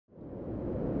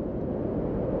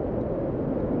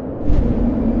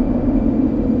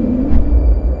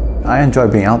I enjoy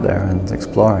being out there and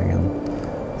exploring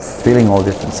and feeling all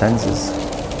different senses.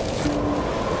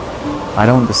 I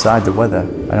don't decide the weather,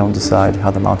 I don't decide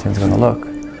how the mountain's going to look,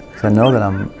 because I know that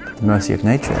I'm at the mercy of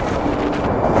nature.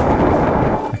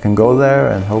 I can go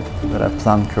there and hope that I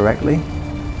plan correctly,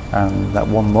 and that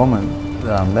one moment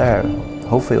that I'm there,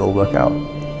 hopefully it'll work out.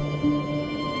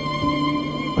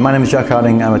 My name is Jack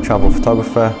Harding, I'm a travel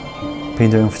photographer.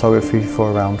 Been doing photography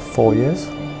for around 4 years.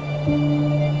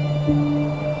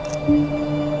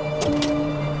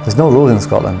 There's no rules in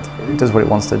Scotland, it does what it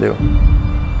wants to do.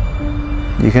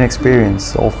 You can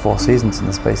experience all 4 seasons in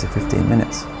the space of 15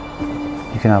 minutes.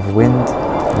 You can have wind,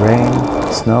 rain,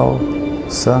 snow,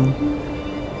 sun.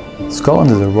 Scotland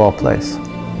is a raw place.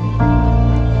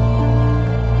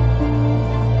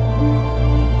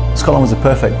 Scotland was a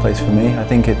perfect place for me. I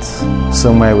think it's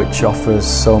somewhere which offers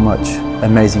so much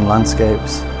amazing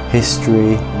landscapes,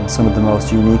 history, and some of the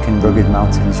most unique and rugged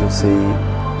mountains you'll see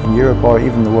in Europe or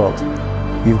even the world.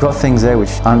 You've got things there which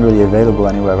aren't really available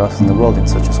anywhere else in the world in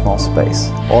such a small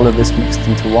space. All of this mixed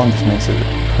into one just makes it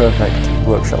a perfect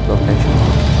workshop location.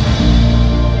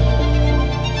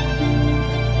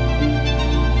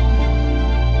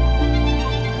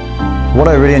 What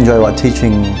I really enjoy about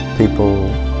teaching people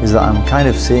is that I'm kind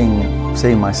of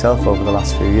seeing myself over the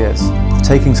last few years.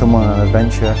 Taking someone on an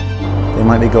adventure, they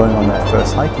might be going on their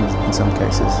first hike in some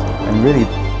cases, and really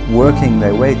working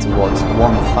their way towards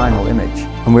one final image.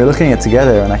 And we're looking at it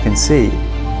together and I can see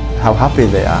how happy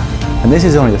they are. And this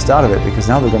is only the start of it, because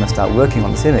now they're going to start working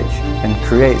on this image and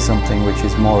create something which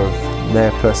is more of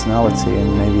their personality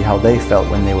and maybe how they felt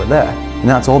when they were there. And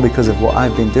that's all because of what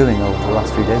I've been doing over the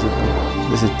last few days with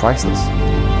them. This is priceless.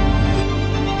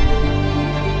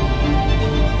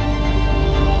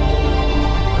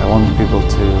 I want people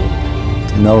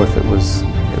to know if it was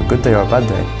a good day or a bad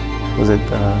day. Was it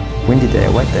a windy day,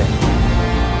 a wet day?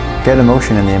 Get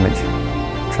emotion in the image.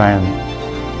 Try and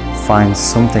find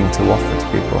something to offer to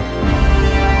people.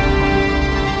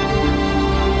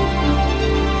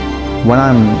 When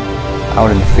I'm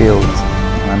out in the field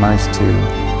and I manage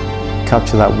to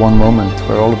capture that one moment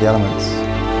where all of the elements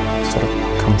sort of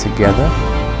come together,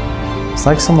 it's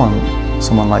like someone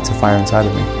lights a fire inside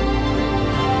of me.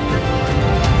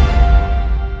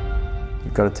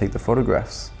 You've got to take the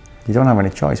photographs. You don't have any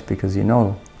choice, because you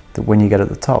know that when you get at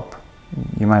the top,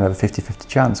 you might have a 50-50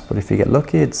 chance, but if you get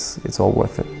lucky, it's all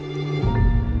worth it.